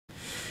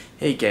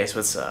Hey guys,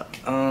 what's up?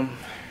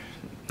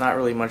 Not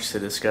really much to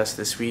discuss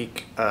this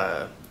week.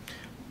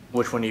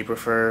 Which one do you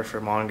prefer for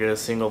manga,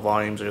 single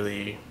volumes or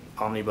the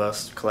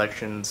omnibus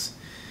collections?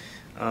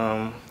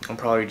 I'm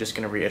probably just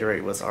going to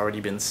reiterate what's already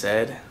been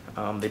said.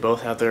 They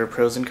both have their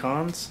pros and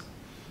cons.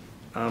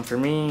 For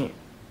me,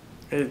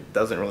 it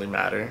doesn't really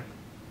matter.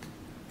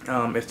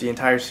 If the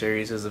entire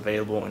series is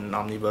available in an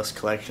omnibus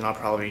collection, I'll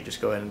probably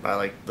just go ahead and buy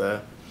like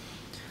the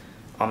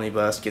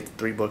omnibus, get the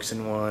 3 books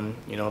in one,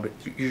 you know, but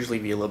usually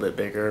be a little bit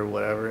bigger or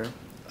whatever,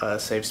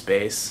 save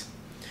space.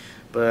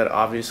 But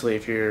obviously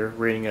if you're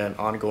reading an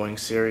ongoing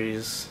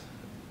series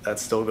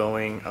that's still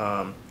going,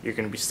 you're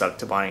going to be stuck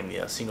to buying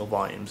the single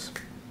volumes,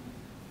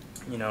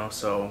 you know,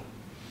 so,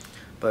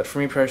 but for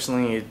me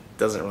personally, it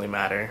doesn't really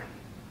matter.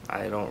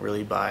 I don't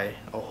really buy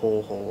a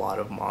whole lot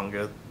of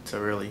manga to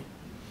really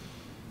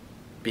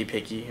be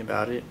picky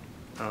about it.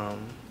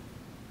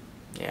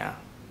 Yeah,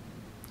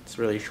 it's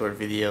a really short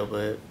video,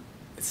 but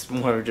it's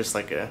more of just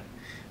like a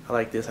I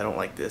like this, I don't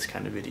like this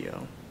kind of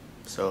video.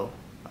 So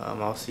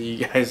I'll see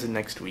you guys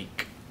next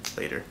week.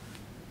 Later.